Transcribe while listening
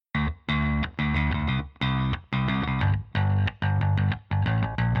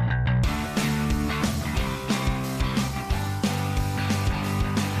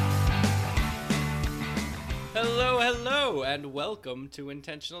Hello and welcome to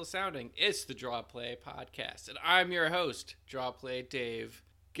Intentional Sounding. It's the Draw Play podcast, and I'm your host, Draw Play Dave.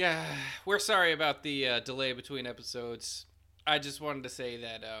 We're sorry about the delay between episodes. I just wanted to say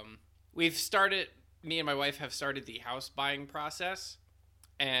that me and my wife have started the house buying process,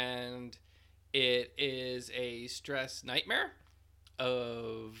 and it is a stress nightmare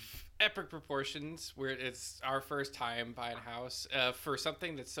of epic proportions, where it's our first time buying a house. For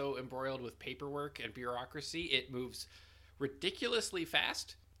something that's so embroiled with paperwork and bureaucracy, it moves ridiculously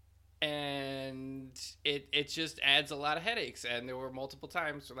fast, and it just adds a lot of headaches. And there were multiple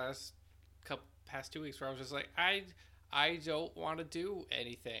times for the past 2 weeks where I was just like, I don't want to do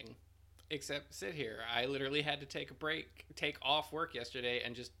anything except sit here. I literally had to take off work yesterday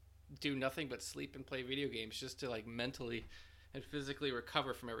and just do nothing but sleep and play video games, just to like mentally and physically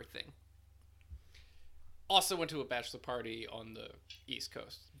recover from everything. Also went to a bachelor party on the East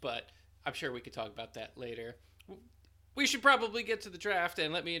Coast, but I'm sure we could talk about that later. We should probably get to the draft,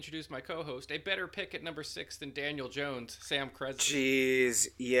 and let me introduce my co-host. A better pick at number 6 than Daniel Jones, Sam Kresge. Jeez,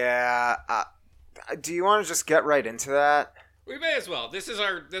 yeah. Do you want to just get right into that? We may as well. This is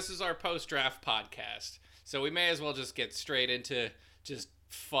our post-draft podcast, so we may as well just get straight into just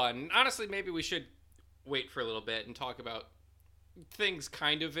fun. Honestly, maybe we should wait for a little bit and talk about things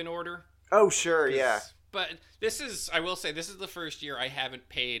kind of in order. Oh, sure, yeah. But I will say, this is the first year I haven't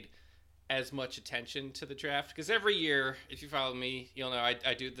paid as much attention to the draft, because every year, if you follow me, you'll know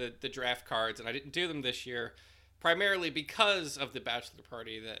I do the draft cards, and I didn't do them this year, primarily because of the bachelor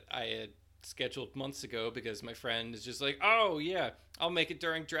party that I had scheduled months ago, because my friend is just like, oh yeah, I'll make it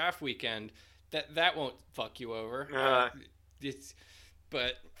during draft weekend. That won't fuck you over.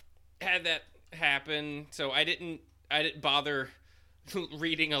 But had that happen, so I didn't bother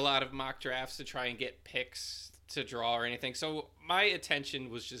reading a lot of mock drafts to try and get picks to draw or anything. So my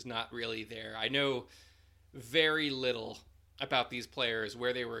attention was just not really there. I know very little about these players,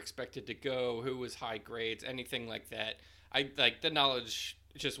 where they were expected to go, who was high grades, anything like that. The knowledge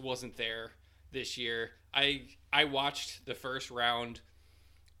just wasn't there this year. I watched the first round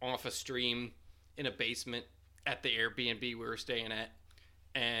off a stream in a basement at the Airbnb we were staying at,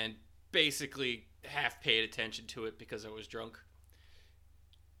 and basically half paid attention to it because I was drunk.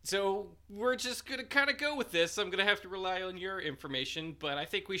 So we're just going to kind of go with this. I'm going to have to rely on your information, but I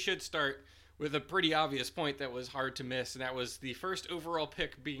think we should start with a pretty obvious point that was hard to miss, and that was the first overall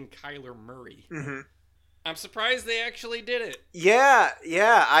pick being Kyler Murray. Mm-hmm. I'm surprised they actually did it. Yeah.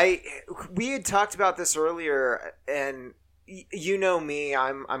 We had talked about this earlier, and you know me,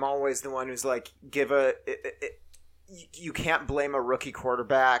 I'm always the one who's like, you can't blame a rookie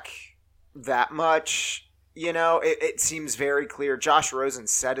quarterback that much. You know, it seems very clear. Josh Rosen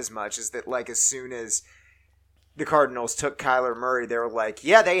said as much, is that like as soon as the Cardinals took Kyler Murray, they were like,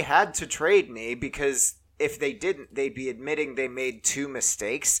 yeah, they had to trade me, because if they didn't, they'd be admitting they made 2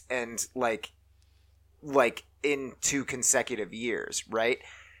 mistakes, and like in 2 consecutive years, right?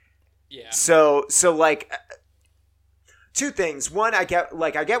 Yeah. So like 2 things. One, I get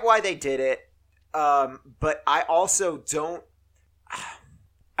why they did it, but I also don't.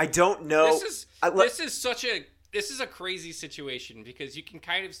 I don't know. This is a crazy situation, because you can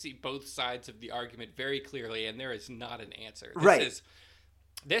kind of see both sides of the argument very clearly, and there is not an answer.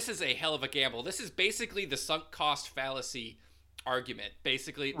 This is a hell of a gamble. This is basically the sunk cost fallacy argument.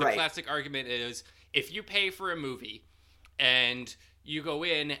 Basically, the classic argument is, if you pay for a movie and you go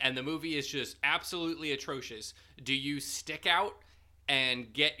in and the movie is just absolutely atrocious, do you stick out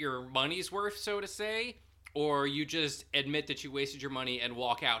and get your money's worth, so to say? Or you just admit that you wasted your money and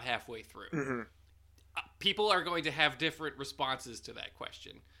walk out halfway through? Mm-hmm. People are going to have different responses to that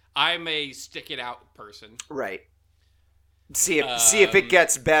question. I'm a stick it out person. Right. See if it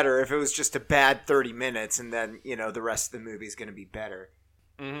gets better. If it was just a bad 30 minutes, and then, you know, the rest of the movie is going to be better.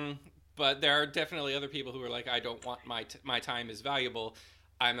 Mm-hmm. But there are definitely other people who are like, I don't want my time is valuable.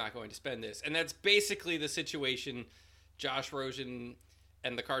 I'm not going to spend this. And that's basically the situation Josh Rosen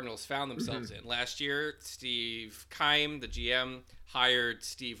and the Cardinals found themselves in. Last year, Steve Keim, the GM, hired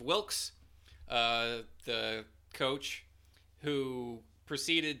Steve Wilkes, the coach, who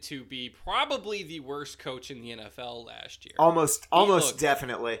proceeded to be probably the worst coach in the NFL last year. Almost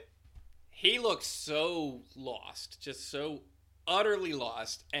definitely. He looked so lost, just so utterly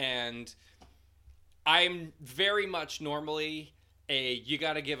lost, and I'm very much normally you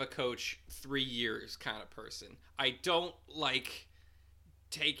got to give a coach 3 years kind of person. I don't like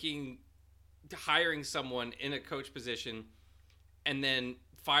hiring someone in a coach position and then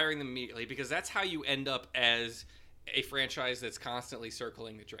firing them immediately, because that's how you end up as a franchise that's constantly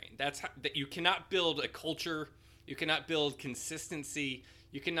circling the drain. That you cannot build a culture, you cannot build consistency,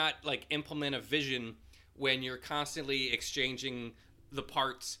 you cannot like implement a vision when you're constantly exchanging the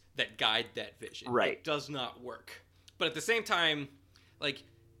parts that guide that vision. Right. It does not work. But at the same time, like,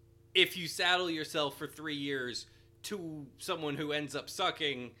 if you saddle yourself for 3 years to someone who ends up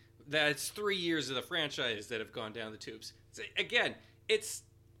sucking, that's 3 years of the franchise that have gone down the tubes. So again,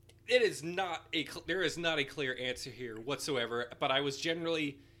 there is not a clear answer here whatsoever, but I was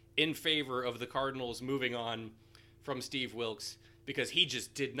generally in favor of the Cardinals moving on from Steve Wilkes because he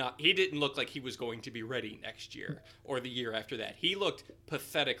didn't look like he was going to be ready next year or the year after that. He looked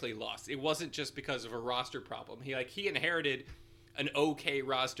pathetically lost. It wasn't just because of a roster problem. He inherited an okay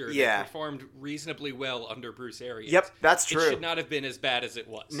roster that performed reasonably well under Bruce Arians. Yep, that's true. It should not have been as bad as it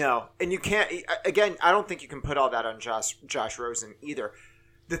was. No, and you can't, again, I don't think you can put all that on Josh Rosen either.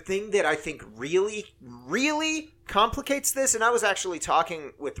 The thing that I think really, really complicates this, and I was actually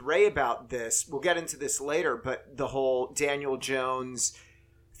talking with Ray about this, we'll get into this later, but the whole Daniel Jones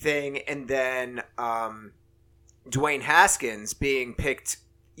thing, and then Dwayne Haskins being picked,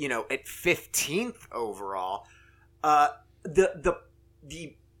 at 15th overall.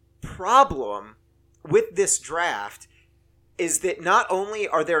 The problem with this draft is that not only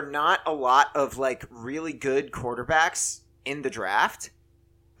are there not a lot of like really good quarterbacks in the draft,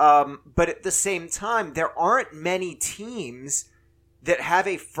 but at the same time, there aren't many teams that have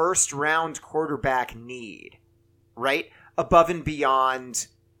a first round quarterback need, right? Above and beyond,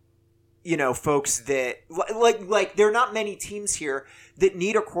 folks that like there are not many teams here that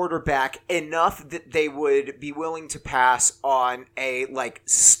need a quarterback enough that they would be willing to pass on a like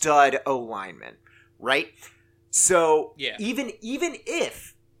stud O lineman, right? So even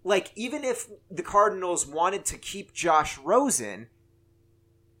if the Cardinals wanted to keep Josh Rosen,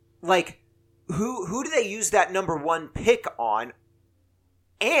 like who do they use that number 1 pick on,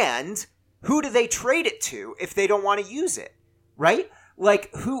 and who do they trade it to if they don't want to use it, right?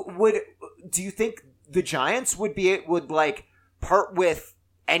 Like, do you think the Giants would part with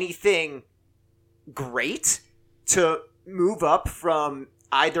anything great to move up from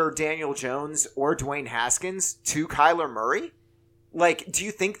either Daniel Jones or Dwayne Haskins to Kyler Murray? Like, do you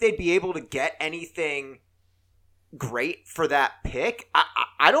think they'd be able to get anything great for that pick?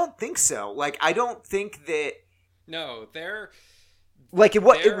 I don't think so. Like, I don't think that... No, Like, it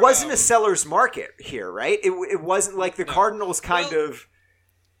wasn't a seller's market here, right? It wasn't like the Cardinals kind of...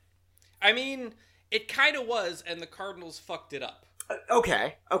 I mean, it kind of was, and the Cardinals fucked it up.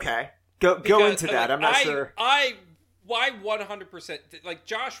 Okay. Go into that. I'm not sure. I 100%... Like,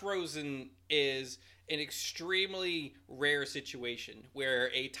 Josh Rosen is an extremely rare situation where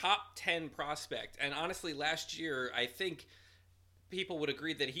a top 10 prospect, and honestly, last year, I think people would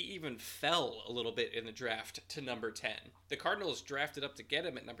agree that he even fell a little bit in the draft to number 10. The Cardinals drafted up to get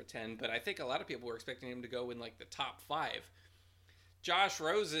him at number 10, but I think a lot of people were expecting him to go in, like, the top 5. Josh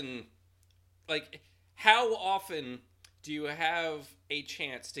Rosen... Like, how often do you have a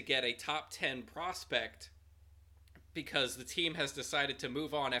chance to get a top 10 prospect because the team has decided to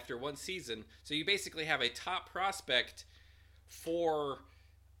move on after one season? So you basically have a top prospect for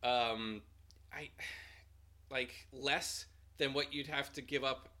less than what you'd have to give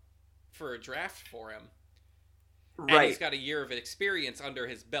up for a draft for him. Right. And he's got a year of experience under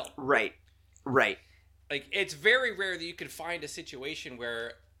his belt. Right. Like, it's very rare that you can find a situation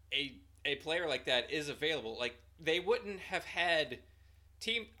where a player like that is available. Like, they wouldn't have had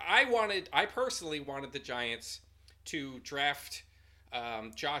I personally wanted the Giants to draft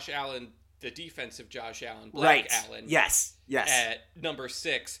Josh Allen, the defensive Josh Allen, Black Allen. Yes. At number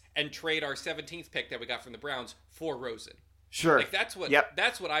 6 and trade our 17th pick that we got from the Browns for Rosen. Sure. Like, that's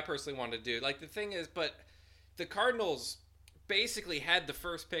what I personally wanted to do. Like, the thing is, but the Cardinals basically had the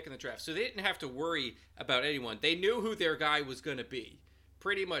first pick in the draft, so they didn't have to worry about anyone. They knew who their guy was going to be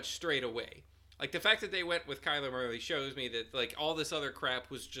pretty much straight away. Like, the fact that they went with Kyler Murray shows me that, like, all this other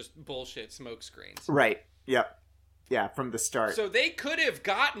crap was just bullshit smoke screens. Right. Yep. Yeah, from the start. So they could have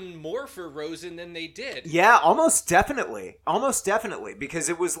gotten more for Rosen than they did. Yeah, almost definitely. Because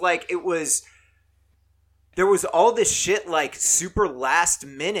there was all this shit, like, super last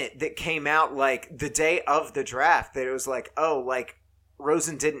minute that came out, like, the day of the draft, that it was like, oh, like,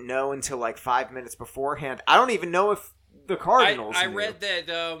 Rosen didn't know until, like, 5 minutes beforehand. I don't even know if the Cardinals I knew. read that,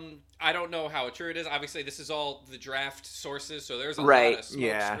 I don't know how true it is. Obviously, this is all the draft sources, so there's a lot of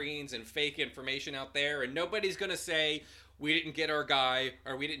smoke screens and fake information out there, and nobody's going to say, we didn't get our guy,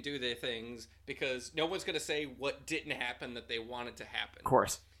 or we didn't do the things, because no one's going to say what didn't happen that they wanted to happen. Of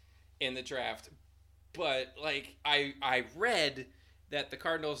course. In the draft. But, like, I read that the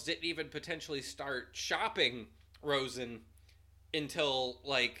Cardinals didn't even potentially start shopping Rosen until,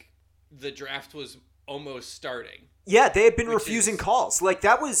 like, the draft was almost starting. Yeah, they had been refusing calls. Like,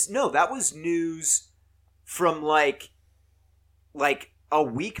 that was news from like a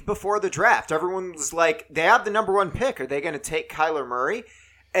week before the draft. Everyone was like, they have the number 1 pick. Are they going to take Kyler Murray?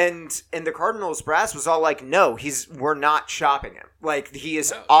 And the Cardinals brass was all like, no, we're not shopping him. Like, he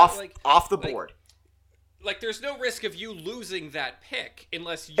is off the board. Like, there's no risk of you losing that pick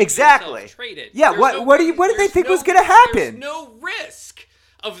unless you exactly trade it. Yeah, what did they think was going to happen? There's no risk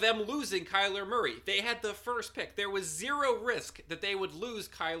of them losing Kyler Murray. They had the first pick. There was zero risk that they would lose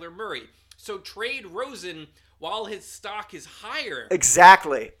Kyler Murray. So trade Rosen while his stock is higher.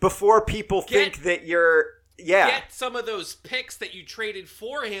 Exactly. Before people think that you're... Yeah. Get some of those picks that you traded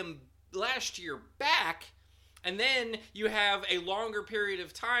for him last year back, and then you have a longer period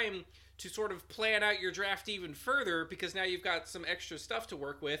of time to sort of plan out your draft even further, because now you've got some extra stuff to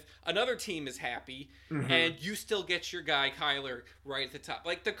work with. Another team is happy, and you still get your guy Kyler right at the top.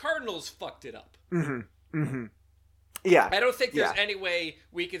 Like, the Cardinals fucked it up. Yeah. I don't think there's any way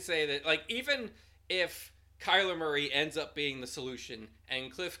we could say that, like, even if Kyler Murray ends up being the solution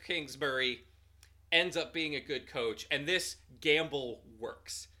and Cliff Kingsbury ends up being a good coach and this gamble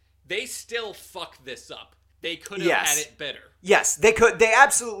works, they still fuck this up. They could have had it better. Yes, they could. They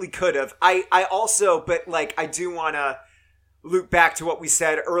absolutely could have. I also, but like, I do want to loop back to what we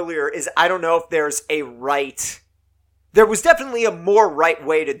said earlier, is I don't know if there's a right... There was definitely a more right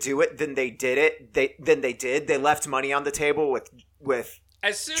way to do it than they did. They left money on the table with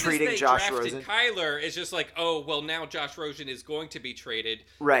as soon treating as they Josh drafted Rosen. Kyler, it's just like, oh, well, now Josh Rosen is going to be traded.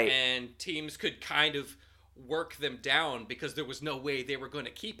 Right. And teams could kind of work them down because there was no way they were going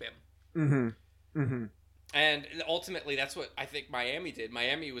to keep him. And ultimately, that's what I think Miami did.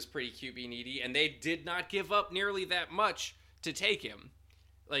 Miami was pretty QB needy, and they did not give up nearly that much to take him.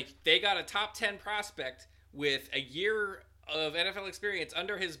 Like, they got a top 10 prospect with a year of NFL experience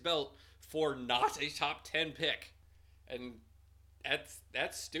under his belt for not a top 10 pick. And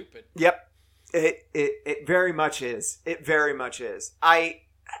that's stupid. Yep. It very much is. It very much is. I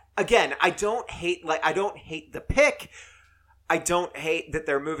don't hate the pick. I don't hate that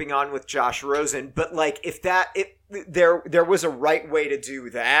they're moving on with Josh Rosen, but like, if there was a right way to do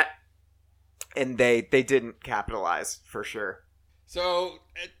that, and they didn't capitalize, for sure. So,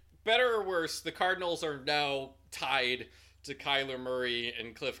 better or worse, the Cardinals are now tied to Kyler Murray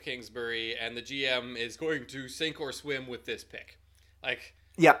and Cliff Kingsbury, and the GM is going to sink or swim with this pick. Like,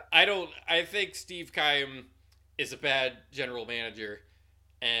 yep. I think Steve Keim is a bad general manager,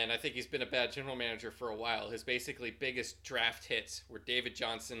 and I think he's been a bad general manager for a while. His basically biggest draft hits were David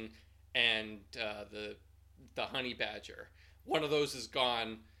Johnson and the Honey Badger. One of those is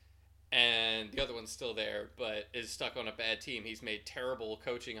gone, and the other one's still there, but is stuck on a bad team. He's made terrible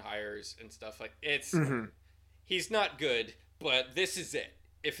coaching hires and stuff like it's. He's not good, but this is it.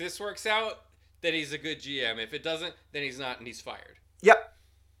 If this works out, then he's a good GM. If it doesn't, then he's not, and he's fired. Yep.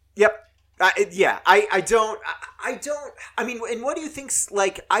 I don't. I mean, and what do you think's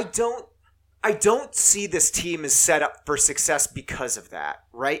like? I don't see this team as set up for success because of that,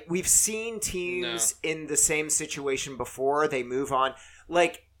 right? We've seen teams in the same situation before. They move on.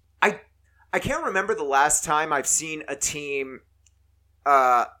 Like, I can't remember the last time I've seen a team,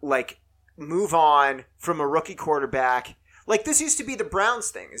 like, move on from a rookie quarterback. Like, this used to be the Browns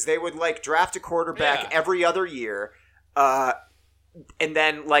thing, is they would, like, draft a quarterback every other year, and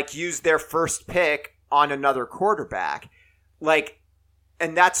then, like, use their first pick on another quarterback. Like,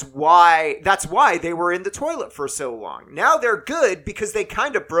 and that's why they were in the toilet for so long. Now they're good because they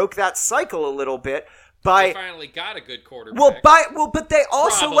kind of broke that cycle a little bit. They finally got a good quarterback. But they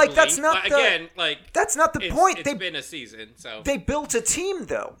also Probably. like that's not that's not the point. It's been a season, so they built a team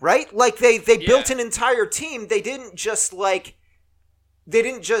though, right? Like they built an entire team. They didn't just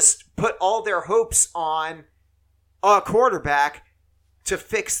put all their hopes on a quarterback to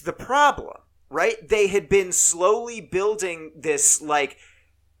fix the problem, right? They had been slowly building this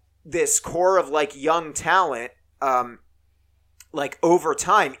core of like young talent, like over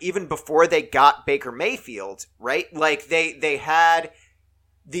time, even before they got Baker Mayfield, right? Like they had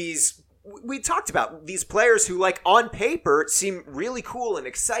these, we talked about these players who like on paper seem really cool and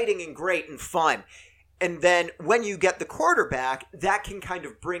exciting and great and fun. And then when you get the quarterback, that can kind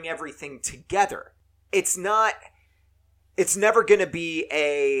of bring everything together. It's never going to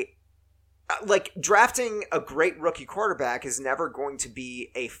be like drafting a great rookie quarterback is never going to be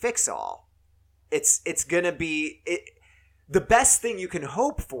a fix-all. It's going to be the best thing you can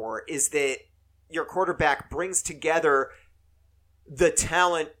hope for is that your quarterback brings together the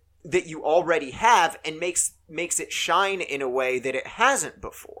talent that you already have and makes it shine in a way that it hasn't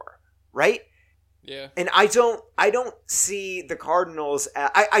before, right? Yeah. And I don't see the Cardinals.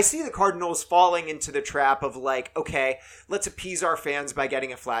 I see the Cardinals falling into the trap of like, okay, let's appease our fans by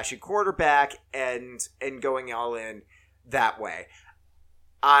getting a flashy quarterback and going all in that way.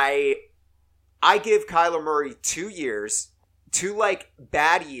 I give Kyler Murray 2 years, 2 like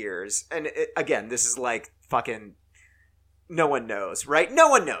bad years, and again, this is like fucking. No one knows, right? No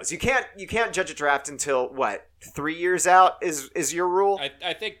one knows. You can't judge a draft until what, 3 years out is your rule?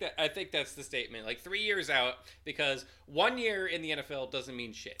 I think that's the statement. Like 3 years out, because 1 year in the NFL doesn't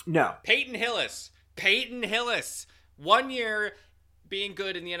mean shit. No. Peyton Hillis, 1 year being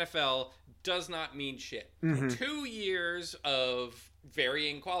good in the NFL does not mean shit. Mm-hmm. 2 years of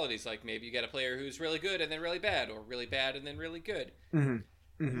varying qualities, like maybe you get a player who's really good and then really bad, or really bad and then really good.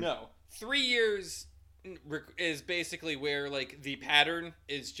 Mm-hmm. Mm-hmm. No, 3 years is basically where like the pattern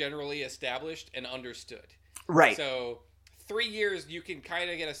is generally established and understood. Right. So 3 years you can kind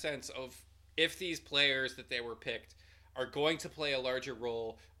of get a sense of if these players that they were picked are going to play a larger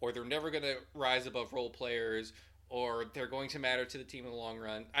role, or they're never going to rise above role players, or they're going to matter to the team in the long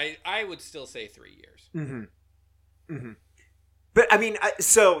run. I would still say 3 years. Mm-hmm. Mm-hmm. But I mean,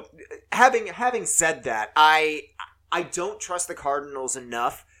 so having said that, I don't trust the Cardinals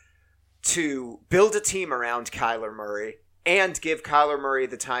enough to build a team around Kyler Murray and give Kyler Murray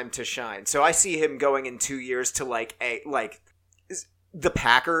the time to shine. So I see him going in 2 years to like the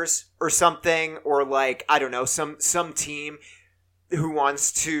Packers or something, or like, I don't know, some team who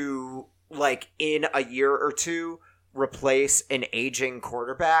wants to like in a year or two replace an aging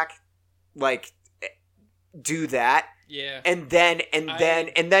quarterback, like do that. Yeah. And then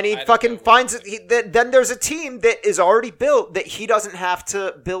he fucking finds it. Then there's a team that is already built that he doesn't have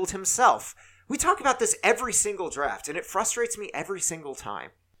to build himself. We talk about this every single draft, and it frustrates me every single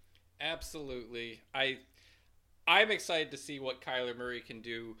time. Absolutely. I'm excited to see what Kyler Murray can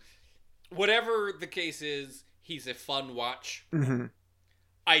do. Whatever the case is, he's a fun watch. Mm-hmm.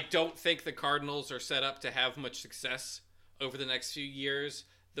 I don't think the Cardinals are set up to have much success over the next few years.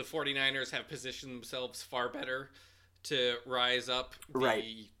 The 49ers have positioned themselves far better to rise up. Right.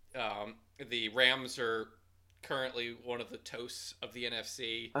 The Rams are currently one of the toasts of the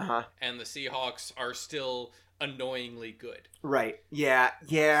NFC. Uh-huh. And the Seahawks are still annoyingly good. Right. Yeah.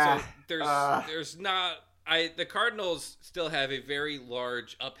 Yeah. So there's not... the Cardinals still have a very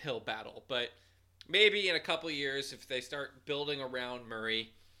large uphill battle, but maybe in a couple years, if they start building around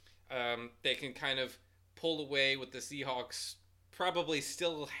Murray, they can kind of pull away with the Seahawks probably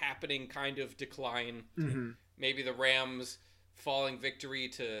still happening kind of decline. Mm-hmm. Maybe the Rams falling victory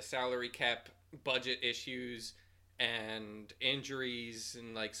to salary cap budget issues and injuries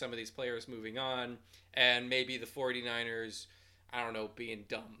and like some of these players moving on, and maybe the 49ers, I don't know, being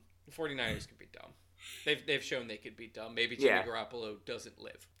dumb. The 49ers could be dumb. They've shown they could be dumb. Maybe Jimmy Garoppolo doesn't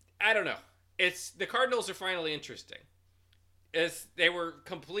live. I don't know. The Cardinals are finally interesting. They were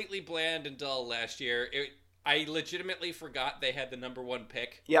completely bland and dull last year. I legitimately forgot they had the number 1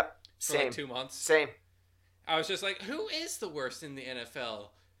 pick. Yep. For like 2 months. Same. I was just like, who is the worst in the NFL?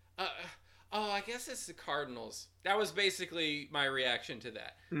 I guess it's the Cardinals. That was basically my reaction to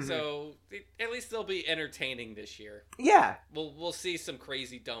that. Mm-hmm. So at least they'll be entertaining this year. Yeah. We'll see some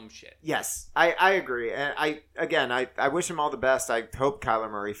crazy dumb shit. Yes, I agree. And I wish him all the best. I hope Kyler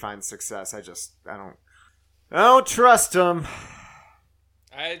Murray finds success. I don't trust him.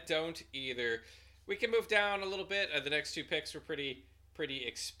 I don't either. We can move down a little bit. The next 2 picks were pretty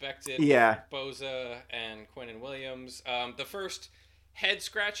expected. Yeah. Bosa and Quinnen Williams. The first head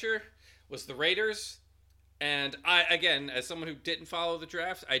scratcher was the Raiders. And I, again, as someone who didn't follow the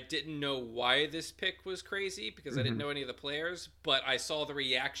draft, I didn't know why this pick was crazy because I didn't know any of the players, but I saw the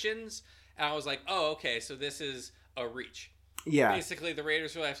reactions and I was like, oh, okay, so this is a reach. Yeah. Basically, the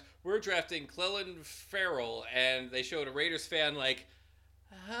Raiders were like, we're drafting Clelin Ferrell, and they showed a Raiders fan like,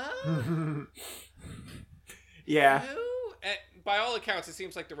 huh? Yeah. Who? And by all accounts, it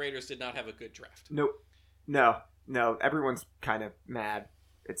seems like the Raiders did not have a good draft. Nope. No. Everyone's kind of mad,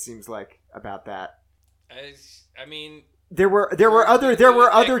 it seems like, about that. I mean, there were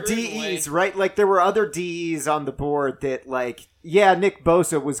other DEs, right? Like there were other DEs on the board that, like, yeah, Nick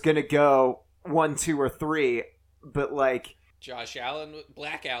Bosa was gonna go 1, 2, or 3, but like Josh Allen,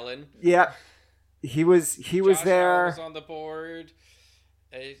 Black Allen. Yeah, he was Josh there. Allen was on the board.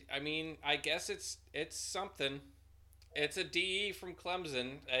 I mean, I guess it's something. It's a DE from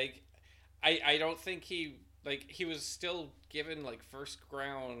Clemson. I don't think he was still given like first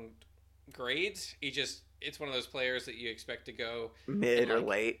round grades. It's one of those players that you expect to go mid in, or like,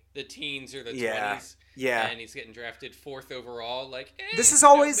 late. the teens or the Yeah. 20s. Yeah. And he's getting drafted 4th overall. Like, This is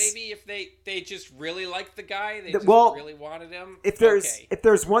always maybe if they just really liked the guy, they really wanted him. If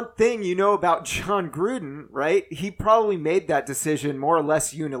there's one thing you know about John Gruden, right? He probably made that decision more or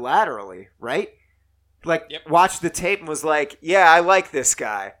less unilaterally, right? Like, watched the tape and was like, "Yeah, I like this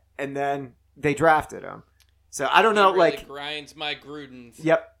guy," and then they drafted him. So I don't know, really like, grinds my Grudens.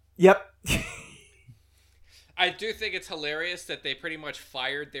 Yep. I do think it's hilarious that they pretty much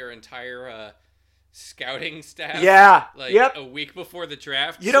fired their entire scouting staff. Yeah. A week before the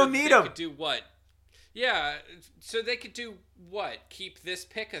draft. You don't need them. Could do what? Yeah. So they could do what? Keep this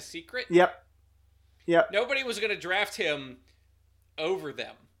pick a secret? Yep. Nobody was going to draft him over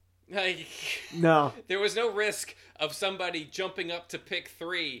them. Like, no. There was no risk of somebody jumping up to pick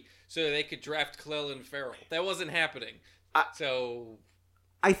 3 so they could draft Clelin Ferrell. That wasn't happening.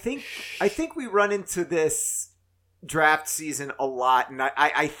 I think we run into this draft season a lot, and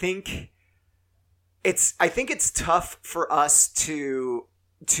I think it's tough for us to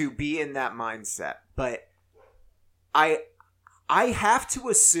be in that mindset. But I have to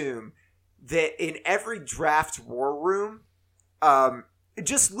assume that in every draft war room,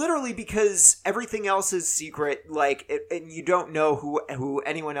 just literally because everything else is secret, and you don't know who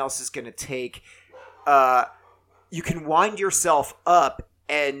anyone else is going to take, you can wind yourself up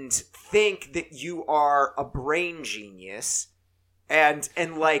and think that you are a brain genius, and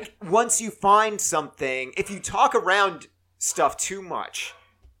like, once you find something, if you talk around stuff too much,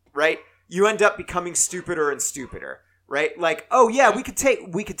 right, you end up becoming stupider and stupider, right? Like, oh yeah, we could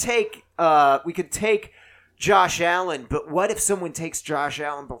take Josh Allen, but what if someone takes Josh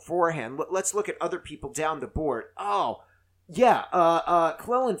Allen beforehand? Let's look at other people down the board. Oh, yeah,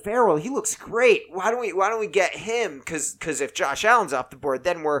 Clelin Ferrell, he looks great. Why don't we get him? Because if Josh Allen's off the board,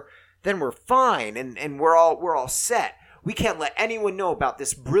 then we're fine, and we're all set. We can't let anyone know about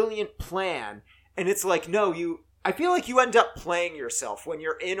this brilliant plan. And it's like, no, I feel like you end up playing yourself when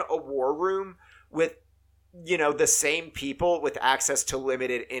you're in a war room with, the same people with access to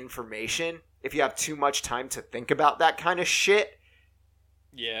limited information. If you have too much time to think about that kind of shit,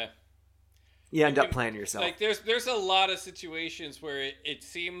 yeah, you end up playing yourself. Like, there's a lot of situations where it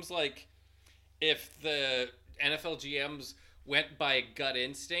seems like if the NFL GMs went by gut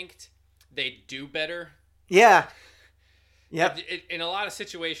instinct, they'd do better. Yeah. Yep. In a lot of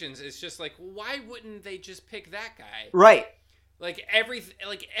situations, it's just like, why wouldn't they just pick that guy? Right. Like,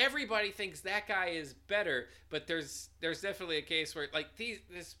 everybody thinks that guy is better, but there's definitely a case where, like,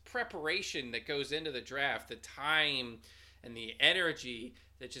 this preparation that goes into the draft, the time and the energy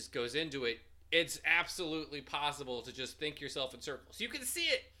that just goes into it, it's absolutely possible to just think yourself in circles. You can see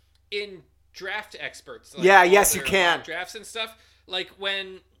it in draft experts. Like, yes, you can. Drafts and stuff. Like,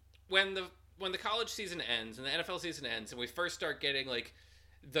 when the college season ends and the NFL season ends, and we first start getting, like,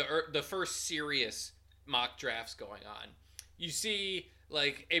 the first serious mock drafts going on, you see,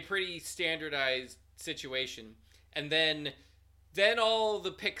 like, a pretty standardized situation, and then all the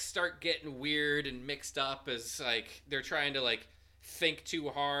picks start getting weird and mixed up as, like, they're trying to, like, think too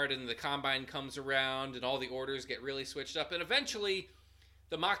hard, and the combine comes around and all the orders get really switched up, and eventually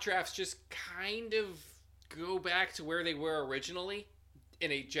the mock drafts just kind of go back to where they were originally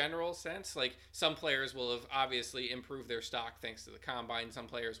in a general sense. Like, some players will have obviously improved their stock thanks to the combine, some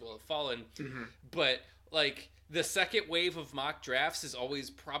players will have fallen, but, like, the second wave of mock drafts is always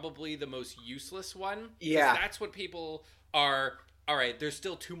probably the most useless one. Yeah. That's what people are, all right, there's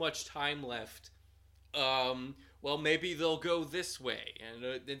still too much time left. Well, maybe they'll go this way.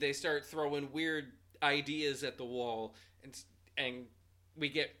 And they start throwing weird ideas at the wall, and we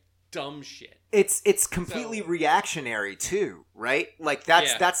get dumb shit. It's completely reactionary too, right? Like,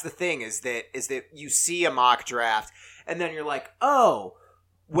 that's the thing, is that you see a mock draft, and then you're like, oh,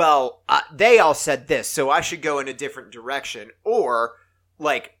 well, they all said this, so I should go in a different direction. Or,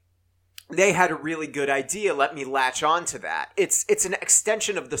 like, they had a really good idea, let me latch on to that. It's an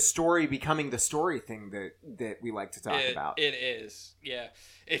extension of the story becoming the story thing that we like to talk about. It is, yeah.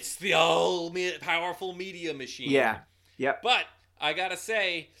 It's the all-powerful media machine. Yeah, yep. But, I gotta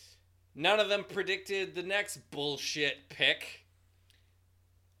say, none of them predicted the next bullshit pick.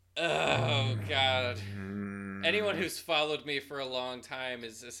 Oh, God. Anyone who's followed me for a long time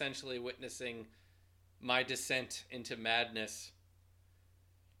is essentially witnessing my descent into madness.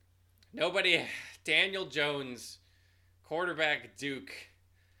 Daniel Jones, quarterback Duke,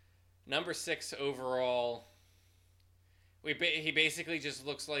 number 6 overall. He basically just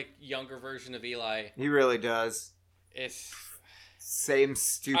looks like younger version of Eli. He really does. It's same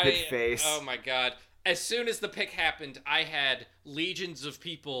stupid face. Oh my God. as soon as the pick happened, I had legions of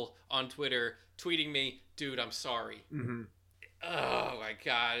people on Twitter tweeting me, dude, I'm sorry. Mm-hmm. Oh my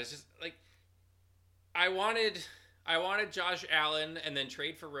God. It's just like, I wanted Josh Allen and then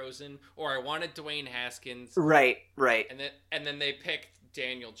trade for Rosen, or I wanted Dwayne Haskins. Right. And then they picked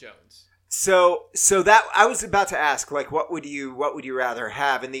Daniel Jones. So that I was about to ask, like, what would you rather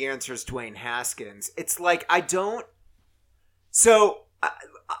have? And the answer is Dwayne Haskins. It's like, I don't. So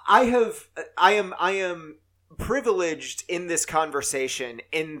I am privileged in this conversation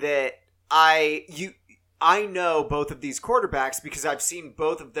in that I know both of these quarterbacks because I've seen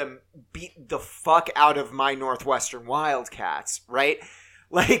both of them beat the fuck out of my Northwestern Wildcats, right?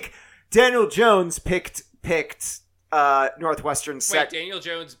 Like, Daniel Jones picked Northwestern. Wait, Daniel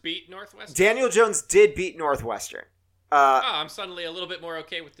Jones beat Northwestern? Daniel Jones did beat Northwestern. I'm suddenly a little bit more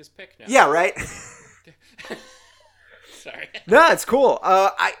okay with this pick now. Yeah, right? Sorry. No, it's cool.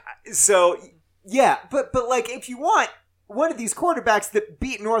 Yeah, but like, if you want one of these quarterbacks that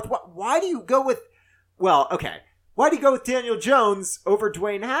beat why do you go with, why do you go with Daniel Jones over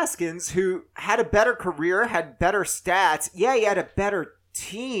Dwayne Haskins, who had a better career, had better stats? Yeah, he had a better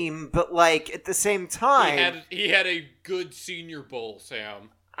team, but like, at the same time, he had a good Senior Bowl, Sam.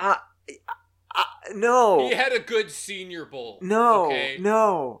 No, he had a good Senior Bowl. No, okay?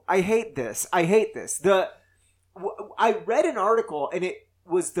 No, I hate this. I read an article, and it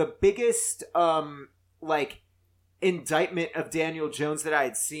was the biggest indictment of Daniel Jones that I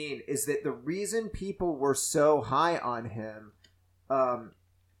had seen, is that the reason people were so high on him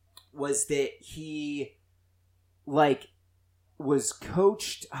was that he was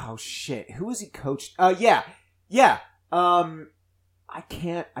coached. Oh shit, who was he coached? Yeah. I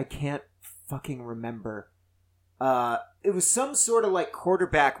can't fucking remember. It was some sort of like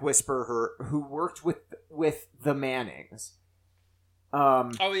quarterback whisperer who worked with the Mannings.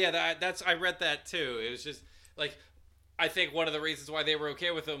 Oh yeah, that's I read that too. It was just like, I think one of the reasons why they were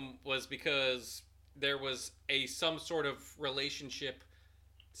okay with him was because there was some sort of relationship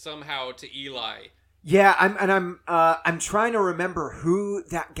somehow to Eli. Yeah, I'm trying to remember who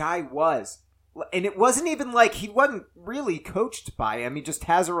that guy was. And it wasn't even like he wasn't really coached by him. He just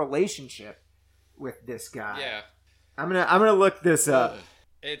has a relationship with this guy. Yeah. I'm gonna look this up.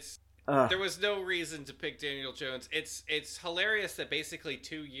 There was no reason to pick Daniel Jones. It's hilarious that basically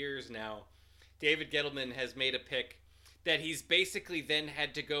 2 years now, David Gettleman has made a pick that he's basically then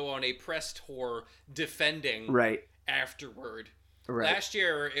had to go on a press tour defending afterward. Right. Last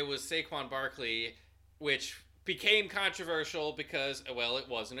year it was Saquon Barkley, which became controversial because, well, it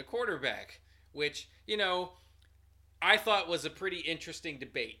wasn't a quarterback, which, I thought was a pretty interesting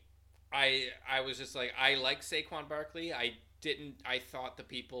debate. I was just like, I like Saquon Barkley. I thought the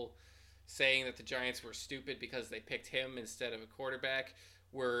people saying that the Giants were stupid because they picked him instead of a quarterback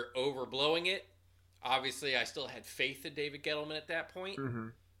were overblowing it. Obviously, I still had faith in David Gettleman at that point. Mm-hmm.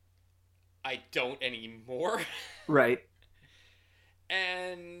 I don't anymore. Right.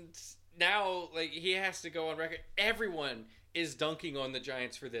 And now, like, he has to go on record. Everyone is dunking on the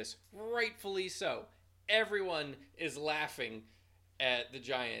Giants for this. Rightfully so. Everyone is laughing at the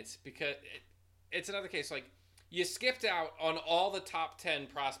Giants because it's another case. Like, you skipped out on all the top 10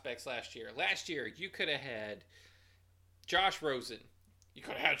 prospects last year. Last year, you could have had Josh Rosen. You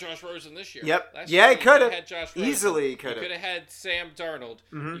could have had Josh Rosen this year. Yep. Last year, he could have. Had Josh Rosen. Easily could have. You could have had Sam Darnold.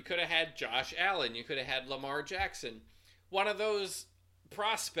 Mm-hmm. You could have had Josh Allen. You could have had Lamar Jackson. One of those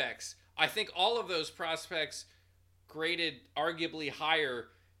prospects, I think all of those prospects graded arguably higher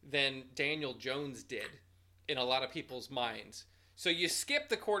than Daniel Jones did in a lot of people's minds. So you skip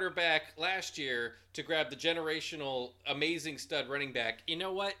the quarterback last year to grab the generational amazing stud running back. You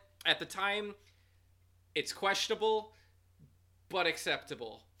know what? At the time, it's questionable, but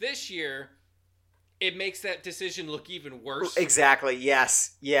acceptable. This year, it makes that decision look even worse. Exactly.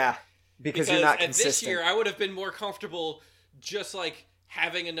 Yes. Yeah. Because you're not consistent. This year, I would have been more comfortable just like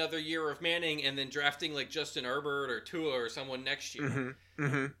having another year of Manning and then drafting like Justin Herbert or Tua or someone next year. Mm-hmm.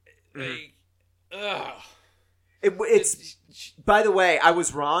 Mm-hmm. Like, ugh. It's by the way, I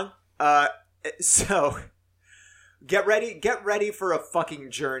was wrong. So get ready for a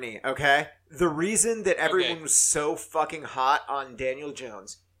fucking journey, okay? The reason that everyone was so fucking hot on Daniel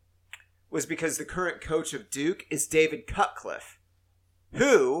Jones was because the current coach of Duke is David Cutcliffe,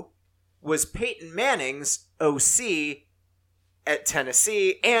 who was Peyton Manning's OC at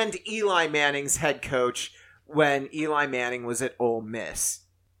Tennessee and Eli Manning's head coach when Eli Manning was at Ole Miss.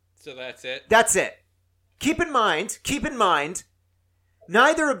 So that's it? That's it. Keep in mind,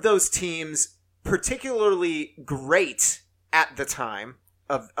 neither of those teams particularly great at the time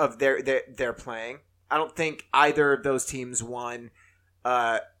of their playing. I don't think either of those teams won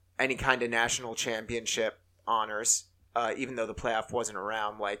any kind of national championship honors, even though the playoff wasn't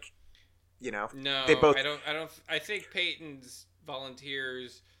around. Like, No, they both. I think Peyton's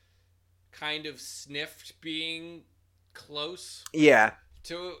Volunteers kind of sniffed being close. Yeah.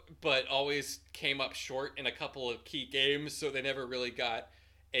 But always came up short in a couple of key games, so they never really got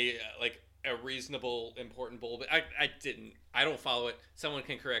a reasonable important bowl. But I don't follow it. Someone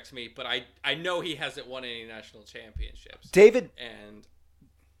can correct me, but I know he hasn't won any national championships. David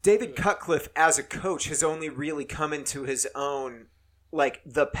Cutcliffe as a coach has only really come into his own like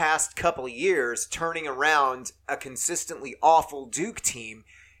the past couple of years, turning around a consistently awful Duke team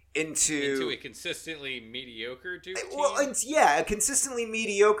into a consistently mediocre Duke team. Well, a consistently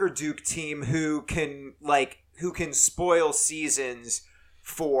mediocre Duke team who can spoil seasons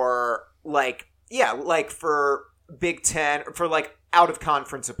for for Big Ten, for out of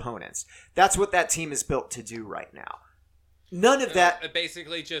conference opponents. That's what that team is built to do right now. None of that it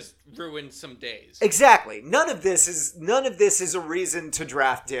basically just ruined some days. Exactly. None of this is a reason to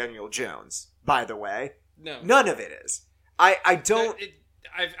draft Daniel Jones. By the way, no, none of it is. I don't.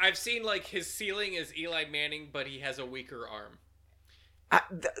 I've seen his ceiling is Eli Manning, but he has a weaker arm.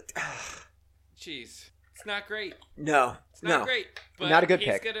 Jeez, it's not great. No, it's not great. But not a good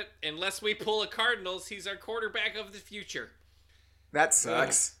pick. Unless we pull a Cardinals, he's our quarterback of the future. That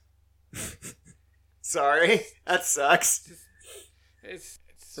sucks. Sorry, that sucks. It's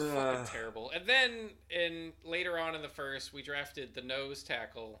fucking terrible. And then later on in the first, we drafted the nose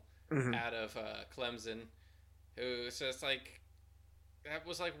tackle out of Clemson, who that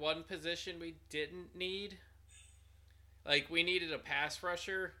was one position we didn't need. We needed a pass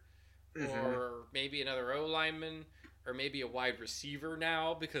rusher, or maybe another O lineman, or maybe a wide receiver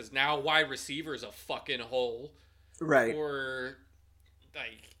now, because now wide receiver is a fucking hole, right? Or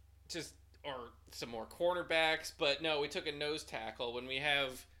or some more cornerbacks, but no, we took a nose tackle when we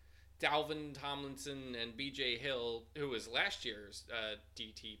have Dalvin Tomlinson and BJ Hill, who was last year's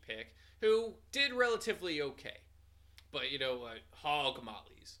DT pick, who did relatively okay. But, hog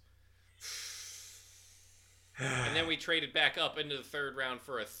mollies. And then we traded back up into the third round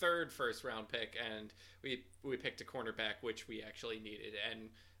for a third first-round pick, and we picked a cornerback, which we actually needed,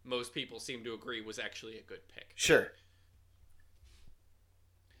 and most people seem to agree was actually a good pick. Sure.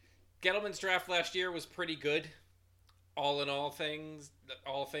 Gettleman's draft last year was pretty good. All in all things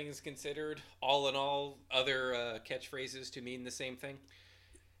considered. All in all, other catchphrases to mean the same thing.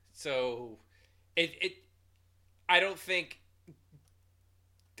 So, I don't think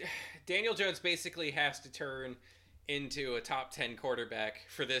Daniel Jones basically has to turn into a top 10 quarterback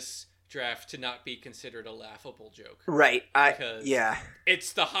for this draft to not be considered a laughable joke. Right. Because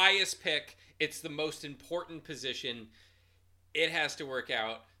it's the highest pick. It's the most important position. It has to work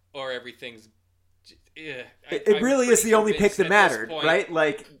out, or everything's... It really is the only pick that mattered, point,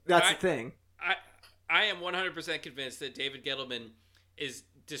 right? That's the thing. I am 100% convinced that David Gettleman is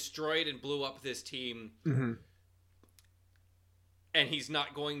destroyed and blew up this team, and he's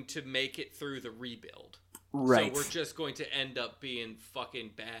not going to make it through the rebuild. Right. So we're just going to end up being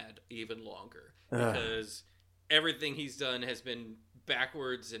fucking bad even longer. Because everything he's done has been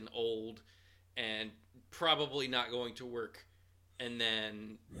backwards and old and probably not going to work. And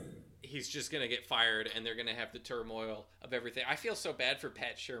then he's just going to get fired, and they're going to have the turmoil of everything. I feel so bad for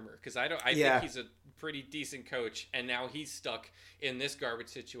Pat Shurmur, because I think he's a pretty decent coach, and now he's stuck in this garbage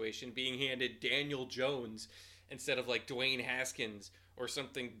situation, being handed Daniel Jones instead of Dwayne Haskins or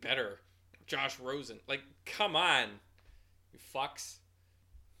something better, Josh Rosen. Come on, you fucks.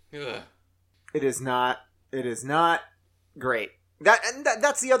 Ugh. It is not great.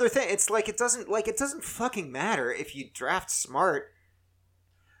 That's the other thing. It's it doesn't fucking matter if you draft smart.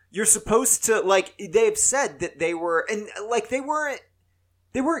 You're supposed to they've said that they were, and they weren't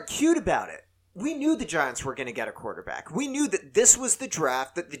cute about it. We knew the Giants were going to get a quarterback. We knew that this was the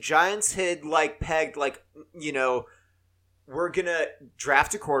draft that the Giants had pegged we're going to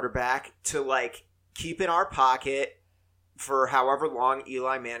draft a quarterback to keep in our pocket for however long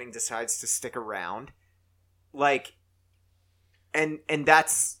Eli Manning decides to stick around. And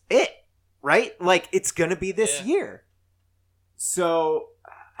that's it, right? It's going to be this year. So,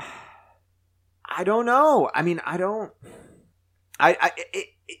 I don't know. I mean,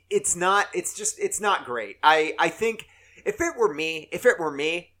 it's not great. I think if it were me,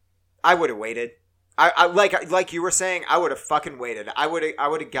 I would have waited. I like you were saying, I would have fucking waited. I would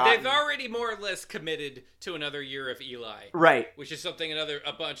have gotten. They've already more or less committed to another year of Eli. Right. Which is something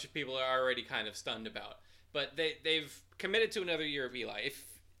a bunch of people are already kind of stunned about. But they've committed to another year of Eli. If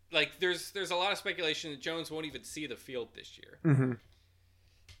there's a lot of speculation that Jones won't even see the field this year. Mm-hmm.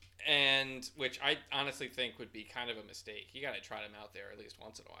 and which I honestly think would be kind of a mistake. You got to trot him out there at least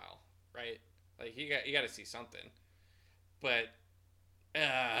once in a while, right? Like you got to see something. But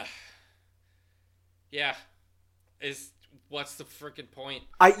yeah, what's the freaking point?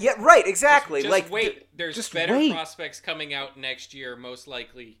 Yeah, right, exactly. Just like wait. There's just better wait. prospects coming out next year, most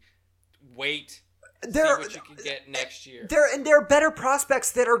likely. Wait. See There, what you can get next year. There are better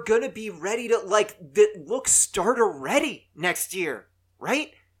prospects that are going to be ready to that look starter ready next year,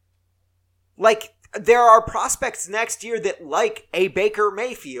 right? Like there are prospects next year that like a Baker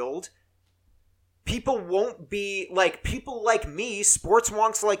Mayfield. People won't be like people like me, sports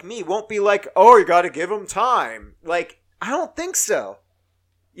wonks like me won't be like, "Oh, you got to give him time." Like I don't think so.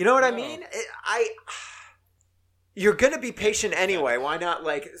 You know what I mean? You're going to be patient anyway. Why not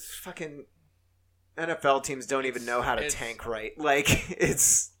fucking NFL teams don't even know how to tank right. Like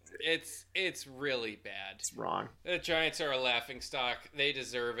it's really bad. It's wrong. The Giants are a laughingstock. They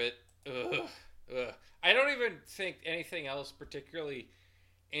deserve it. Ugh. I don't even think anything else particularly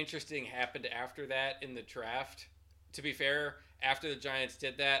interesting happened after that in the draft. To be fair, after the Giants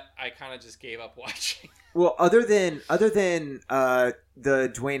did that, I kind of just gave up watching. Well, other than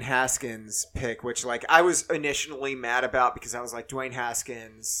the Dwayne Haskins pick, which I was initially mad about because I was like, Dwayne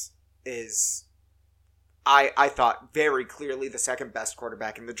Haskins is, I thought very clearly the second best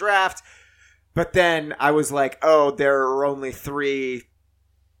quarterback in the draft. But then I was like, oh, there are only 3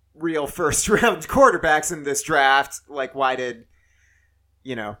 real first round quarterbacks in this draft. Like, why did,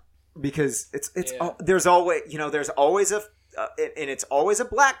 because there's always and it's always a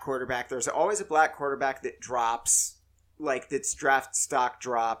black quarterback. There's always a black quarterback that drops, that's draft stock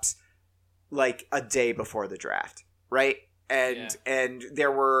drops, a day before the draft, right? And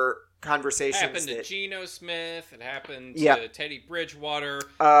there were conversations. It happened to that, Geno Smith. It happened to Teddy Bridgewater. It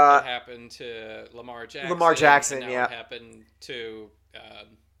happened to Lamar Jackson. And now it happened to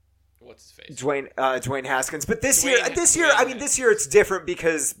what's his face? Dwayne Haskins. But this year, it's different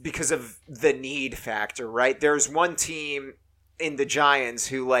because of the need factor, right? There's one team in the Giants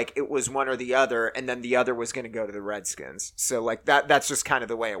who it was one or the other, and then the other was going to go to the Redskins. So that's just kind of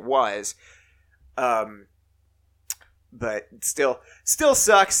the way it was. But still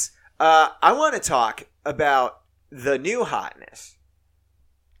sucks. I want to talk about the new hotness,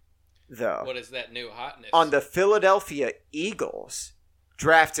 though. What is that new hotness? On the Philadelphia Eagles,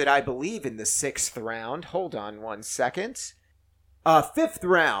 drafted, I believe, in the 6th round. Hold on one second. 5th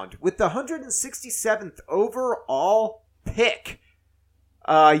round, with the 167th overall pick.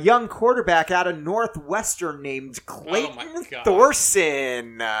 A young quarterback out of Northwestern named Clayton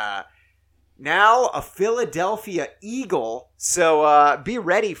Thorson. Now a Philadelphia Eagle. So be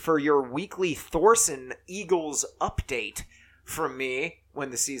ready for your weekly Thorson Eagles update from me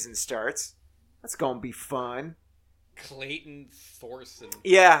when the season starts. That's going to be fun. Clayton Thorson.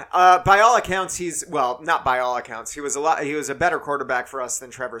 Yeah, by all accounts, not by all accounts. He was a better quarterback for us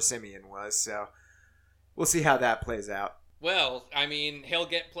than Trevor Siemian was, so we'll see how that plays out. Well, I mean, he'll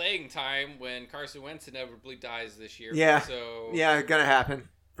get playing time when Carson Wentz inevitably dies this year. Yeah. So yeah, gonna happen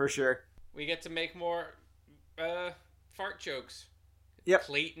for sure. We get to make more fart jokes. Yep.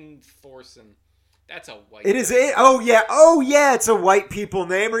 Clayton Thorson. That's a white. It is a. Oh yeah. It's a white people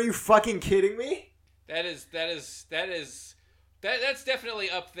name. Are you fucking kidding me? That's definitely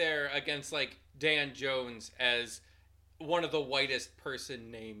up there against Dan Jones as one of the whitest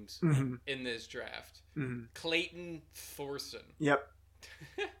person names in this draft. Mm-hmm. Clayton Thorson. Yep.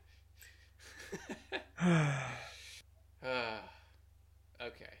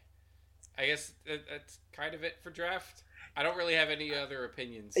 Okay. I guess that's kind of it for draft. I don't really have any other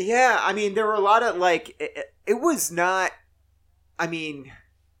opinions. Yeah, I mean, there were a lot of it was not. I mean,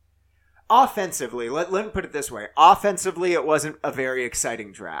 offensively, let me put it this way. Offensively, it wasn't a very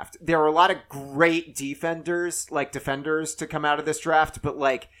exciting draft. There were a lot of great defenders to come out of this draft, but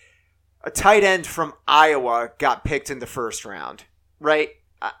a tight end from Iowa got picked in the 1st round, right?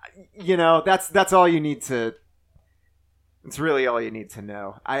 That's all you need to. It's really all you need to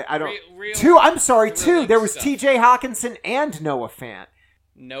know. I don't. I'm sorry. Two. There was T.J. Hawkinson and Noah Fant.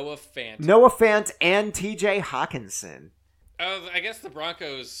 Noah Fant and T.J. Hawkinson. I guess the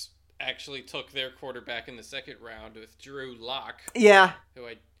Broncos actually took their quarterback in the 2nd round with Drew Lock. Yeah.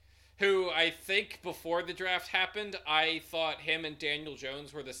 Who I think before the draft happened, I thought him and Daniel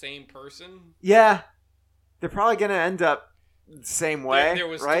Jones were the same person. Yeah. They're probably going to end up the same way. There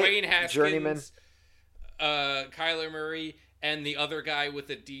was right? Dwayne Haskins, Journeyman. Kyler Murray, and the other guy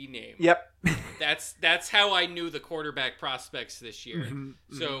with a D name. Yep. That's how I knew the quarterback prospects this year.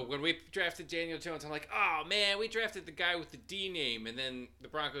 Mm-hmm, so when we drafted Daniel Jones, I'm like, oh man, we drafted the guy with the D name, and then the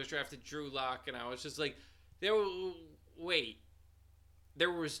Broncos drafted Drew Lock, and I was just like, wait,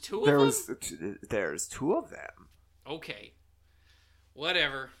 There was two of them? There's two of them. Okay.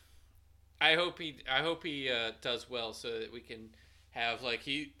 Whatever. I hope he does well so that we can have, like,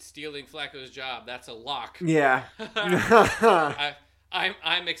 he stealing Flacco's job. That's a lock. Yeah.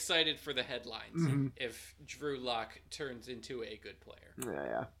 I'm excited for the headlines if Drew Lock turns into a good player.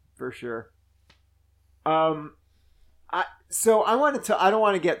 Yeah, for sure. I don't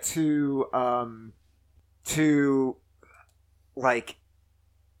want to get too like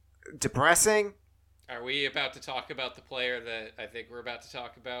depressing. Are we about to talk about the player that I think we're about to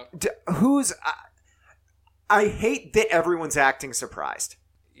talk about? I hate that everyone's acting surprised.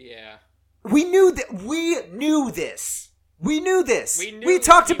 Yeah. We knew this. We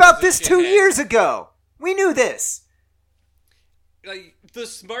talked he about was a this 2 shithead. years ago. We knew this. Like, the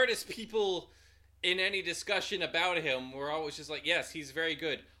smartest people in any discussion about him were always just like, yes, he's very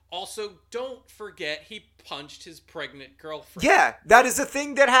good. Also, don't forget he punched his pregnant girlfriend. Yeah, that is a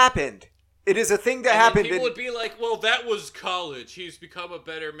thing that happened. It is a thing that And happened. people would be like, well, that was college. He's become a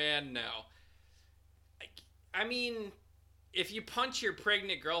better man now. I mean, if you punch your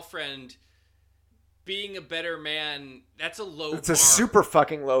pregnant girlfriend, being a better man, that's a low bar. It's a super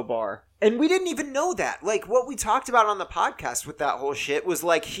fucking low bar. And we didn't even know that. Like, what we talked about on the podcast with that whole shit was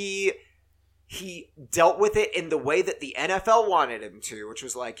like he dealt with it in the way that the NFL wanted him to, which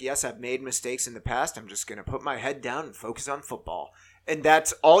was like, yes, I've made mistakes in the past. I'm just going to put my head down and focus on football. And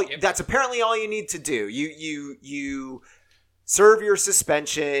that's all. Yep. That's apparently all you need to do. You serve your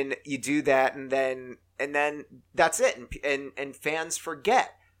suspension, you do that, and then that's it. And fans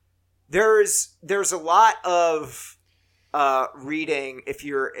forget. There's a lot of reading if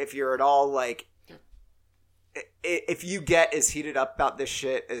you're at all like, if you get as heated up about this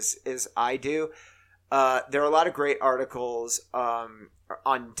shit as I do. There are a lot of great articles on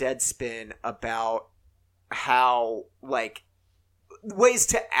Deadspin about how, like, ways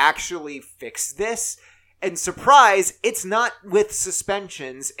to actually fix this. And surprise, it's not with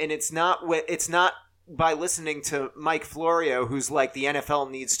suspensions, and it's not by listening to Mike Florio, who's like, the NFL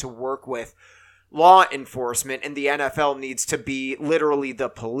needs to work with law enforcement and the NFL needs to be literally the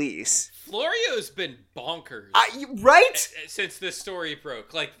police. Florio's been bonkers. Right? Since this story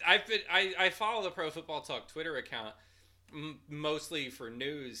broke. Like, I follow the Pro Football Talk Twitter account mostly for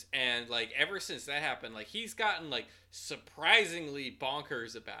news, and like ever since that happened, like he's gotten like surprisingly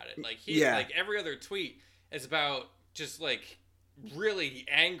bonkers about it. Like like every other tweet is about just like really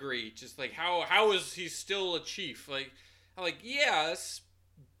angry, just like how is he still a Chief? Like, I'm like, yes,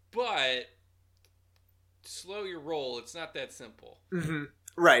 but slow your roll. It's not that simple. Mm-hmm.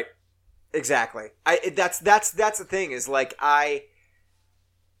 Right. Exactly. That's the thing is, like,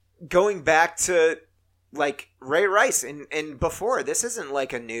 going back to like Ray Rice and before, this isn't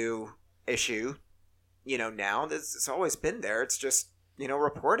like a new issue, now it's always been there. It's just,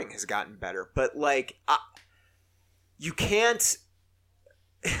 reporting has gotten better, but like, you can't,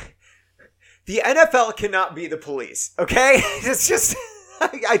 the NFL cannot be the police. Okay. It's just,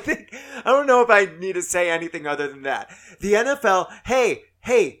 I don't know if I need to say anything other than that. The NFL,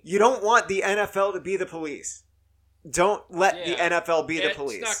 hey, you don't want the NFL to be the police. Don't let the NFL be the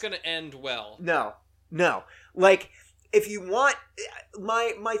police. It's not going to end well. No. Like, if you want,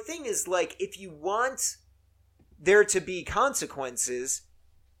 my thing is, like, if you want there to be consequences,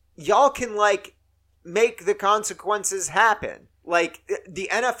 y'all can, like, make the consequences happen. Like, the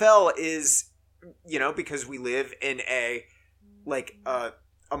NFL is, because we live in a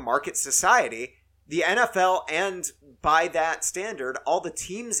market society, the NFL, and by that standard, all the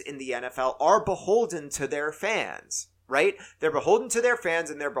teams in the NFL are beholden to their fans, right? They're beholden to their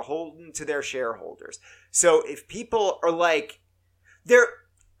fans and they're beholden to their shareholders. So if people are like,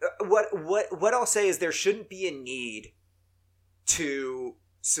 what I'll say is there shouldn't be a need to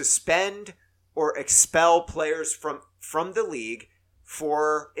suspend or expel players from the league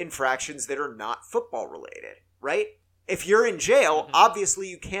for infractions that are not football related, right? If you're in jail, obviously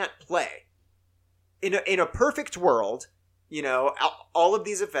you can't play. In a perfect world, all of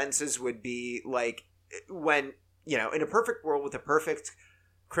these offenses would be like, when, in a perfect world with a perfect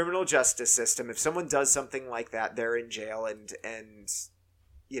criminal justice system, if someone does something like that, they're in jail and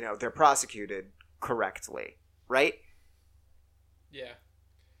they're prosecuted correctly, right? Yeah.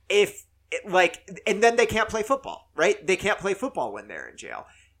 And then they can't play football, right? They can't play football when they're in jail.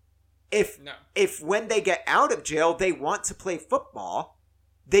 If when they get out of jail, they want to play football,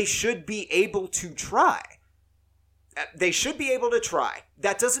 they should be able to try.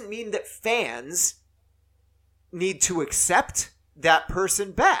 That doesn't mean that fans need to accept that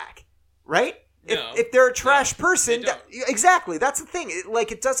person back, right? No, if they're a trash person, exactly. That's the thing.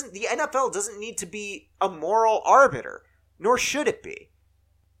 The NFL doesn't need to be a moral arbiter, nor should it be.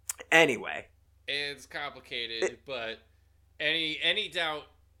 Anyway. It's complicated, but any doubt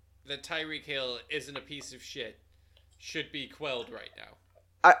that Tyreek Hill isn't a piece of shit should be quelled right now.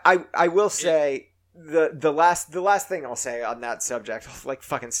 I will say the last thing I'll say on that subject, I'll like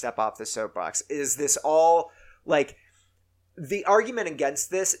fucking step off the soapbox, is this all like the argument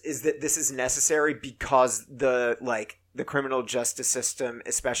against this is that this is necessary because the criminal justice system,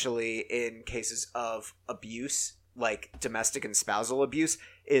 especially in cases of abuse, like domestic and spousal abuse,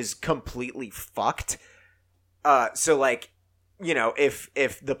 is completely fucked. So like, you know, if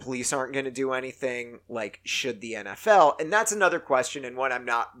the police aren't going to do anything, like, should the NFL? And that's another question, and one I'm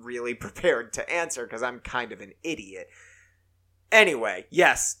not really prepared to answer because I'm kind of an idiot. Anyway,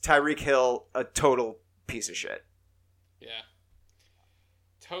 yes, Tyreek Hill, a total piece of shit. Yeah.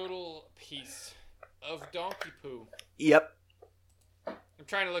 Total piece of donkey poo. Yep. I'm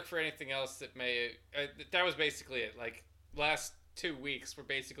trying to look for anything else that may... that was basically it. Like, last 2 weeks were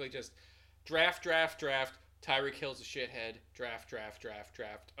basically just draft. Tyreek Hill's a shithead. Draft.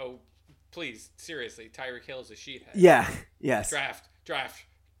 Oh, please, seriously, Tyreek Hill's a shithead. Yeah, yes. Draft.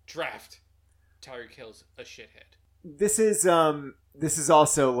 Tyreek Hill's a shithead. This is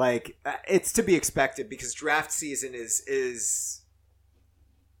also like, it's to be expected because draft season is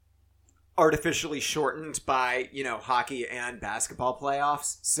artificially shortened by, you know, hockey and basketball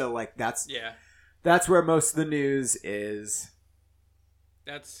playoffs. So like that's where most of the news is.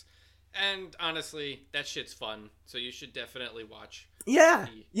 And honestly, that shit's fun. So you should definitely watch. Yeah.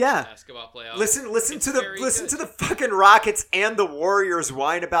 Basketball playoffs. Listen to the fucking Rockets and the Warriors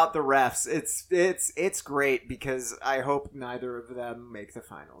whine about the refs. It's great because I hope neither of them make the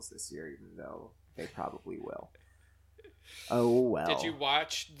finals this year, even though they probably will. Oh well. Did you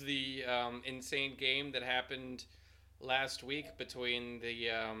watch the insane game that happened last week between the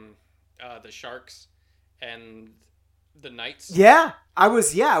Sharks and the Knights? Yeah, I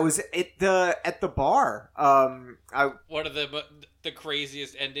was at the bar. One of the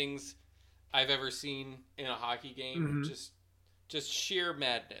craziest endings I've ever seen in a hockey game. Mm-hmm. Just sheer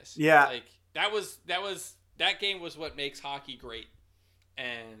madness. Yeah, like that game was what makes hockey great.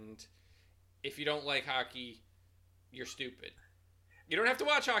 And if you don't like hockey, you're stupid. You don't have to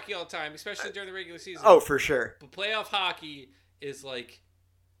watch hockey all the time, especially during the regular season. Oh, for sure. But playoff hockey is like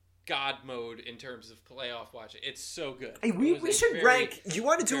God mode in terms of playoff watching. It's so good. Hey, we should rank. You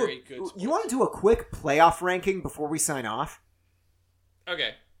want to do a quick playoff ranking before we sign off?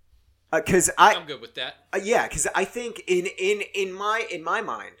 Okay. Because I'm good with that. Yeah, because I think in my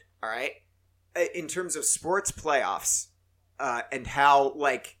mind, all right, in terms of sports playoffs, and how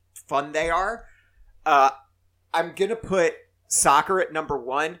like fun they are, I'm gonna put soccer at number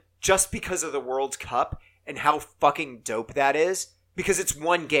 1 just because of the World Cup and how fucking dope that is. Because it's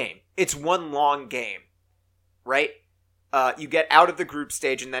one game. It's one long game. Right? You get out of the group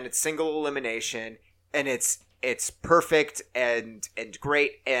stage and then it's single elimination. And it's perfect and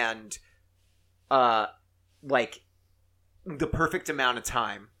great and like the perfect amount of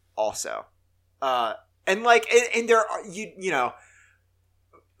time also. And there are, you know,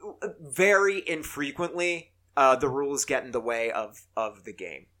 very infrequently the rules get in the way of the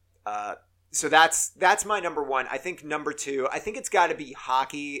game. So that's my number 1. I think number 2, I think it's got to be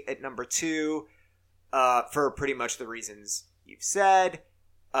hockey at number 2, for pretty much the reasons you've said.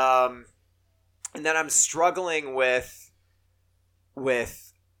 And then I'm struggling with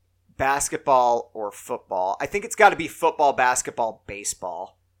basketball or football. I think it's got to be football, basketball,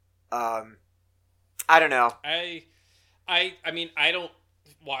 baseball. I don't know. I mean, I don't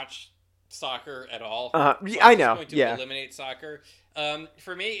watch soccer at all. So I know. Going to eliminate soccer.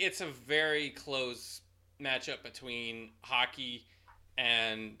 For me, it's a very close matchup between hockey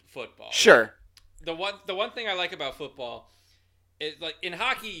and football. Sure. The one thing I like about football is, like, in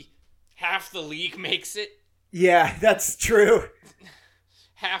hockey, half the league makes it. Yeah, that's true.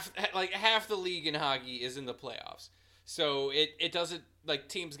 Half the league in hockey is in the playoffs. So it doesn't, like,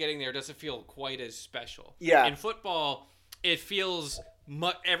 teams getting there doesn't feel quite as special. Yeah. In football, it feels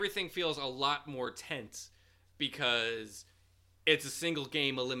everything feels a lot more tense because it's a single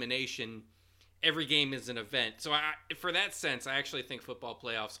game elimination. Every game is an event. So for that sense, I actually think football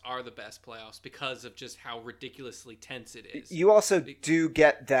playoffs are the best playoffs because of just how ridiculously tense it is. You also do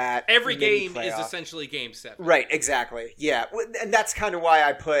get that every game is essentially game 7. Right, exactly. Yeah. And that's kind of why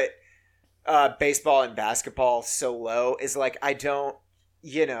I put baseball and basketball so low, is like, I don't,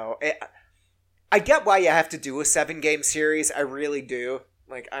 you know, I get why you have to do a 7-game series. I really do.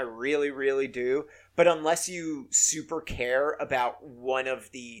 Like, I really, really do. But unless you super care about one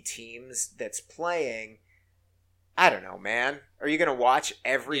of the teams that's playing, I don't know, man. Are you going to watch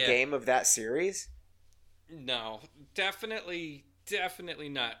every game of that series? No. Definitely Definitely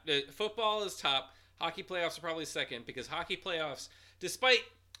not. Football is top. Hockey playoffs are probably second, because hockey playoffs, despite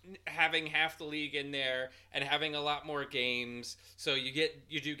having half the league in there and having a lot more games, so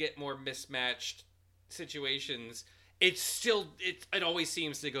you do get more mismatched situations, it always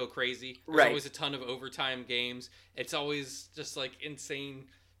seems to go crazy. There's always a ton of overtime games. It's always just like insane,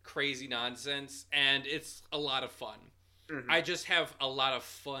 crazy nonsense, and it's a lot of fun. Mm-hmm. I just have a lot of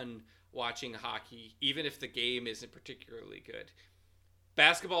fun watching hockey, even if the game isn't particularly good.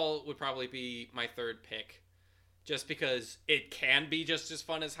 Basketball would probably be my third pick, just because it can be just as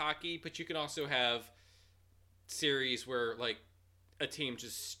fun as hockey, but you can also have series where like a team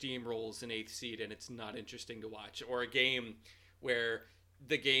just steamrolls an 8th seed and it's not interesting to watch, or a game where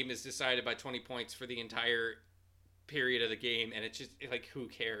the game is decided by 20 points for the entire period of the game and it's just like, who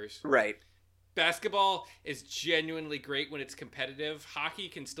cares? Right. Basketball is genuinely great when it's competitive. Hockey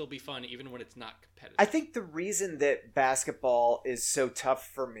can still be fun even when it's not competitive. I think the reason that basketball is so tough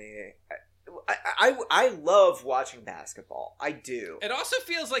for me, I love watching basketball. I do. It also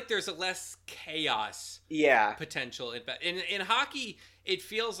feels like there's a less chaos potential. In hockey, it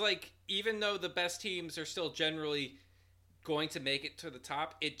feels like even though the best teams are still generally going to make it to the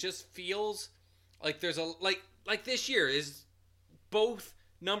top, it just feels like there's a like this year is both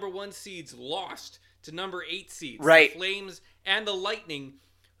number 1 seeds lost to number 8 seeds. Right. The Flames and the Lightning,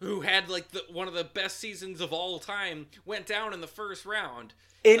 who had like one of the best seasons of all time, went down in the first round.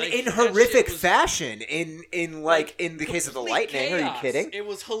 In horrific fashion. In the case of the Lightning. Chaos. Are you kidding? It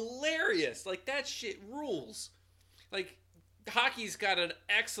was hilarious. Like, that shit rules. Like, hockey's got an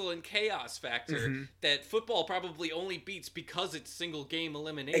excellent chaos factor that football probably only beats because it's single game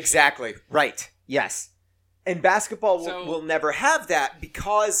elimination. Exactly. Right. Yes. And basketball will never have that,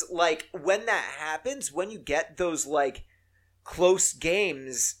 because, like, when that happens, when you get those, like, close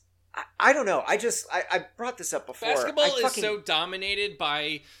games, I don't know. I brought this up before. Basketball is so dominated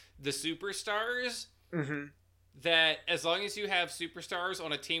by the superstars that as long as you have superstars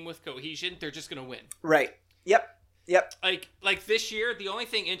on a team with cohesion, they're just going to win. Right. Yep. Like this year, the only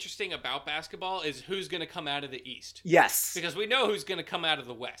thing interesting about basketball is who's going to come out of the East. Yes. Because we know who's going to come out of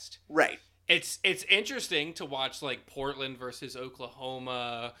the West. Right. It's interesting to watch, like, Portland versus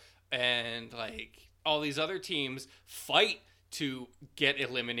Oklahoma and, like, all these other teams fight to get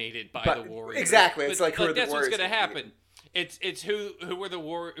eliminated by the Warriors. Exactly. It's like, who are the that's Warriors what's going to happen. It's who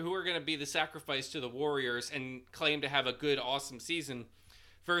are going to be the sacrifice to the Warriors and claim to have a good, awesome season,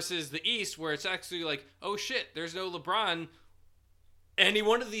 versus the East, where it's actually like, oh shit, there's no LeBron. Any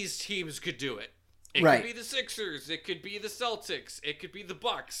one of these teams could do it. It could be the Sixers. It could be the Celtics. It could be the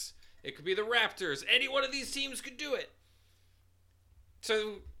Bucks. It could be the Raptors. Any one of these teams could do it.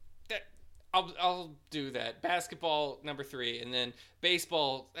 So that I'll do that. Basketball, number 3, and then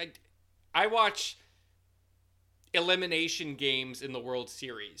baseball. I watch elimination games in the World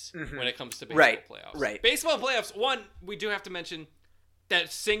Series when it comes to baseball playoffs. Right. Baseball playoffs. One, we do have to mention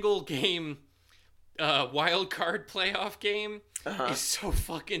that single game wild card playoff game is so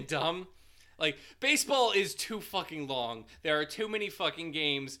fucking dumb. Like, baseball is too fucking long. There are too many fucking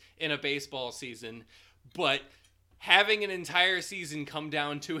games in a baseball season. But having an entire season come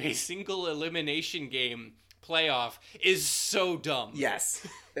down to a single elimination game playoff is so dumb. Yes,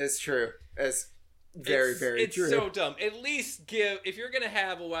 it's true. It's very true. It's so dumb. At least if you're going to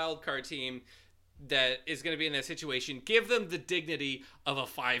have a wild card team that is going to be in that situation, give them the dignity of a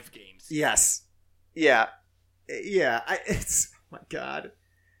 5 games. Yes. Yeah. It's, oh my God.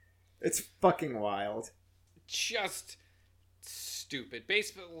 It's fucking wild. Just stupid.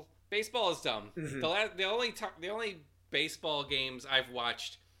 Baseball is dumb. The only baseball games I've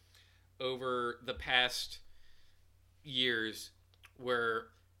watched over the past years were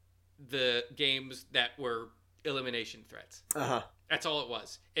the games that were elimination threats. That's all it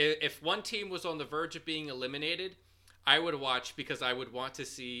was. If one team was on the verge of being eliminated, I would watch because I would want to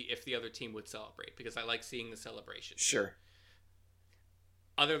see if the other team would celebrate, because I like seeing the celebration. Sure.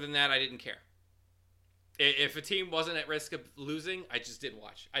 Other than that, I didn't care. If a team wasn't at risk of losing, I just didn't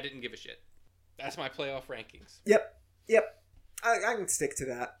watch. I didn't give a shit. That's my playoff rankings. Yep. I can stick to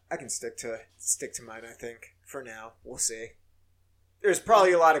that. I can stick to mine, I think, for now. We'll see. There's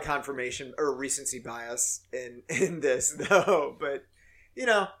probably a lot of confirmation or recency bias in this, though. But,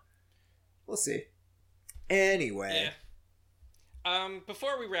 we'll see. Anyway. Yeah.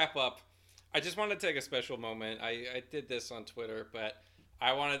 Before we wrap up, I just wanted to take a special moment. I did this on Twitter, but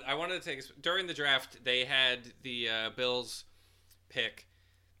I wanted to take during the draft. They had the Bills pick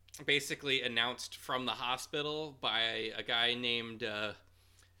basically announced from the hospital by a guy named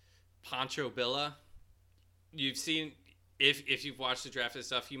Pancho Villa. You've seen, if you've watched the draft and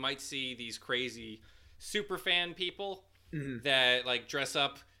stuff, you might see these crazy super fan people that like dress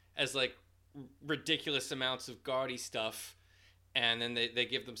up as like ridiculous amounts of gaudy stuff, and then they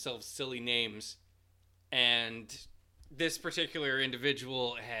give themselves silly names. And this particular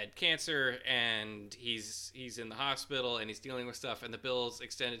individual had cancer, and he's in the hospital, and he's dealing with stuff, and the Bills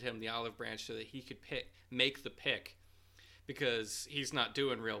extended him the olive branch so that he could make the pick because he's not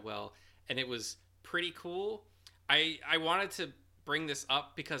doing real well. And it was pretty cool. I wanted to bring this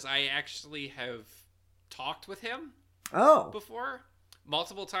up because I actually have talked with him before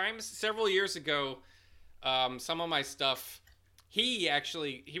multiple times. Several years ago, some of my stuff, he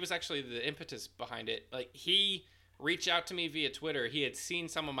was actually the impetus behind it. Like, he reached out to me via Twitter. He had seen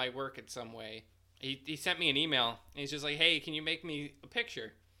some of my work in some way. He sent me an email, and he's just like, hey, can you make me a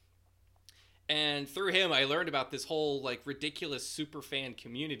picture? And through him, I learned about this whole like ridiculous super fan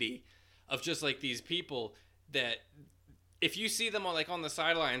community of just like these people that if you see them on the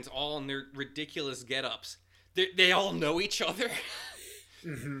sidelines, all in their ridiculous get-ups, they all know each other.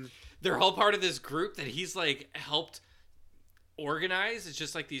 Mm-hmm. They're all part of this group that he's like helped organize. It's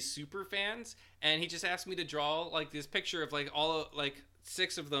just like these super fans, and he just asked me to draw like this picture of like all like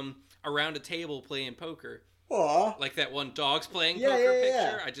 6 of them around a table playing poker. Aww. Like that one dogs playing poker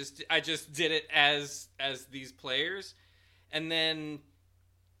picture. I just did it as these players, and then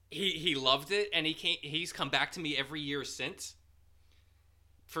he loved it, and he's come back to me every year since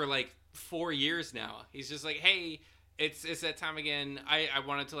for like 4 years now. He's just like, hey, it's that time again. I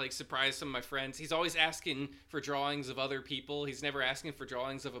wanted to like surprise some of my friends. He's always asking for drawings of other people. He's never asking for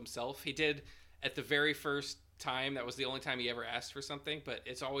drawings of himself. He did at the very first time. That was the only time he ever asked for something, but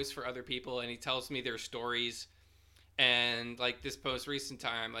it's always for other people, and he tells me their stories. And like this most recent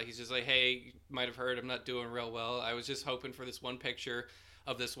time, like he's just like, hey, you might have heard I'm not doing real well. I was just hoping for this one picture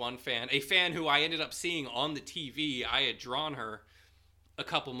of this one fan, a fan who I ended up seeing on the TV. I had drawn her a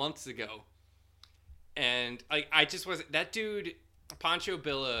couple months ago, and I just wasn't that dude. Pancho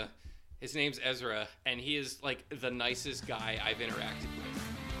Billa, his name's Ezra, and he is like the nicest guy I've interacted with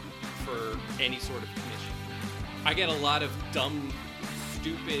for any sort of commission. I get a lot of dumb,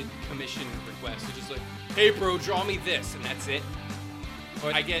 stupid commission requests. They're just like, hey bro, draw me this, and that's it.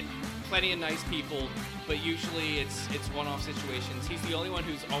 But I get plenty of nice people, but usually it's one-off situations. He's the only one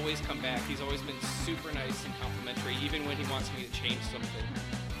who's always come back. He's always been super nice and complimentary, even when he wants me to change something.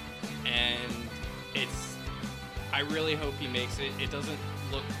 And I really hope he makes it. It doesn't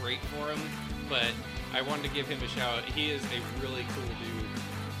look great for him, but I wanted to give him a shout. He is a really cool dude.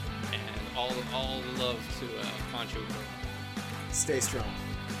 And all love to Pancho. Stay strong.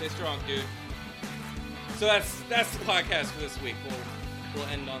 Stay strong, dude. So that's the podcast for this week. We'll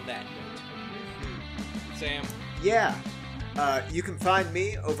end on that note. Sam? Yeah. You can find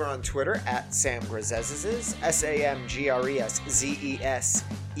me over on Twitter at Sam Grezezes, SamGrezesses,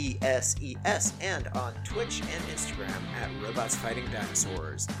 and on Twitch and Instagram at Robots Fighting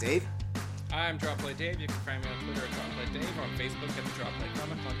Dinosaurs. Dave? I'm Dropplay Dave. You can find me on Twitter at Dropplay Dave, on Facebook at the Dropplay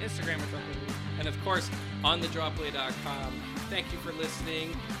Comic, on Instagram at Dropplay, and of course on thedropplay.com. Thank you for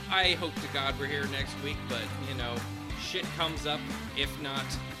listening. I hope to God we're here next week, but shit comes up. If not,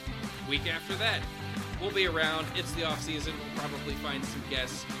 week after that. We'll be around. It's the off season. We'll probably find some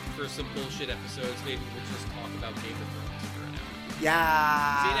guests for some bullshit episodes. Maybe we'll just talk about Game of Thrones for an hour.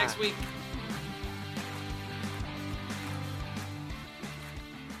 Yeah. See you next week.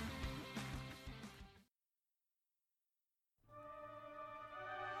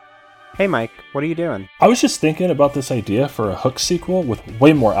 Hey Mike, what are you doing? I was just thinking about this idea for a Hook sequel with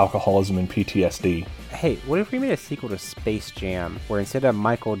way more alcoholism and PTSD. Hey, what if we made a sequel to Space Jam, where instead of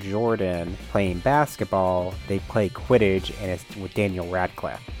Michael Jordan playing basketball, they play Quidditch and it's with Daniel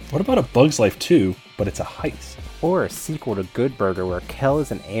Radcliffe? What about a Bug's Life 2, but it's a heist? Or a sequel to Good Burger, where Kel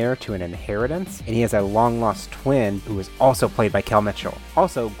is an heir to an inheritance, and he has a long-lost twin who is also played by Kel Mitchell.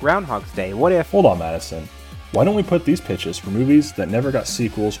 Also, Groundhog's Day, what if... Hold on, Madison. Why don't we put these pitches for movies that never got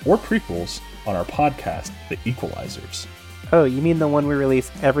sequels or prequels on our podcast, The Equalizers? Oh, you mean the one we release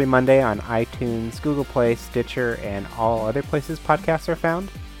every Monday on iTunes, Google Play, Stitcher, and all other places podcasts are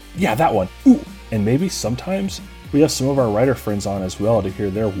found? Yeah, that one. Ooh, and maybe sometimes we have some of our writer friends on as well to hear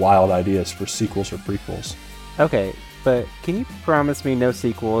their wild ideas for sequels or prequels. Okay, but can you promise me no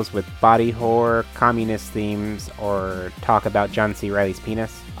sequels with body horror, communist themes, or talk about John C. Reilly's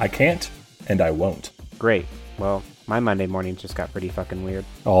penis? I can't, and I won't. Great. Well, my Monday morning just got pretty fucking weird.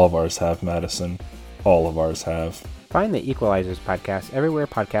 All of ours have, Madison. All of ours have. Find the Equalizers podcast everywhere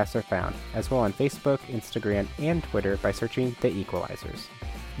podcasts are found, as well on Facebook, Instagram, and Twitter by searching The Equalizers.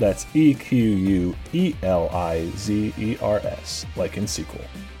 That's EQUELIZERS, like in sequel.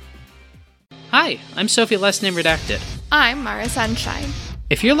 Hi, I'm Sophie Last Name Redacted. I'm Mara Sunshine.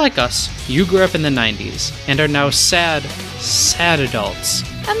 If you're like us, you grew up in the 90s and are now sad adults.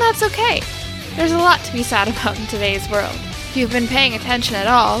 And that's okay. There's a lot to be sad about in today's world. If you've been paying attention at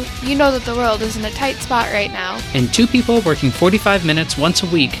all, you know that the world is in a tight spot right now. And 2 people working 45 minutes once a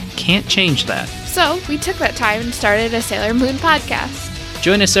week can't change that. So, we took that time and started a Sailor Moon podcast.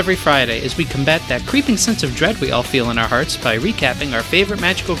 Join us every Friday as we combat that creeping sense of dread we all feel in our hearts by recapping our favorite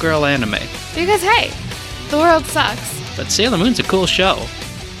magical girl anime. Because hey, the world sucks. But Sailor Moon's a cool show.